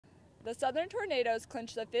The Southern Tornadoes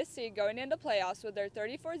clinched the 5th seed going into playoffs with their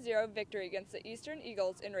 34-0 victory against the Eastern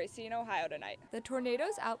Eagles in Racine, Ohio tonight. The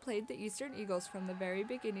Tornadoes outplayed the Eastern Eagles from the very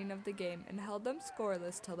beginning of the game and held them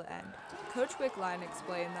scoreless till the end. Coach Wickline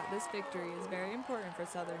explained that this victory is very important for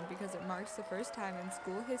Southern because it marks the first time in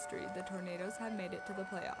school history the Tornadoes have made it to the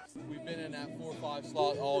playoffs. We've been in that 4 or 5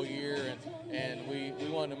 slot all year, and we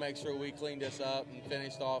wanted to make sure we cleaned this up and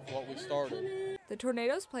finished off what we started. The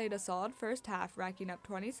Tornadoes played a solid first half, racking up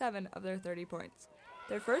 27 of their 30 points.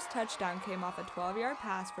 Their first touchdown came off a 12-yard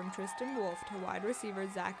pass from Tristan Wolf to wide receiver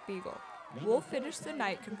Zach Beagle. Wolf finished the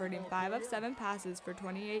night converting 5 of 7 passes for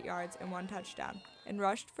 28 yards and 1 touchdown, and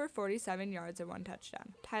rushed for 47 yards and 1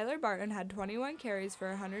 touchdown. Tyler Barton had 21 carries for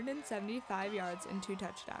 175 yards and 2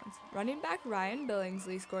 touchdowns. Running back Ryan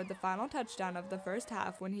Billingsley scored the final touchdown of the first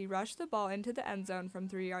half when he rushed the ball into the end zone from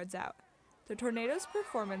 3 yards out. The Tornadoes'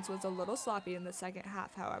 performance was a little sloppy in the second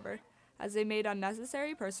half, however, as they made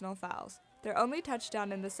unnecessary personal fouls. Their only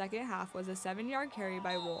touchdown in the second half was a 7-yard carry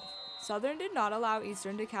by Wolf. Southern did not allow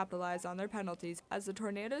Eastern to capitalize on their penalties, as the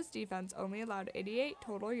Tornadoes' defense only allowed 88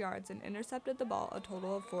 total yards and intercepted the ball a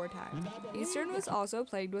total of 4 times. Eastern was also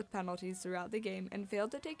plagued with penalties throughout the game and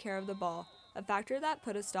failed to take care of the ball, a factor that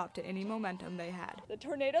put a stop to any momentum they had. The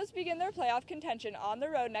Tornadoes begin their playoff contention on the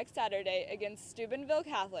road next Saturday against Steubenville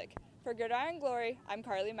Catholic. For Gridiron Glory, I'm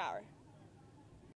Carly Maurer.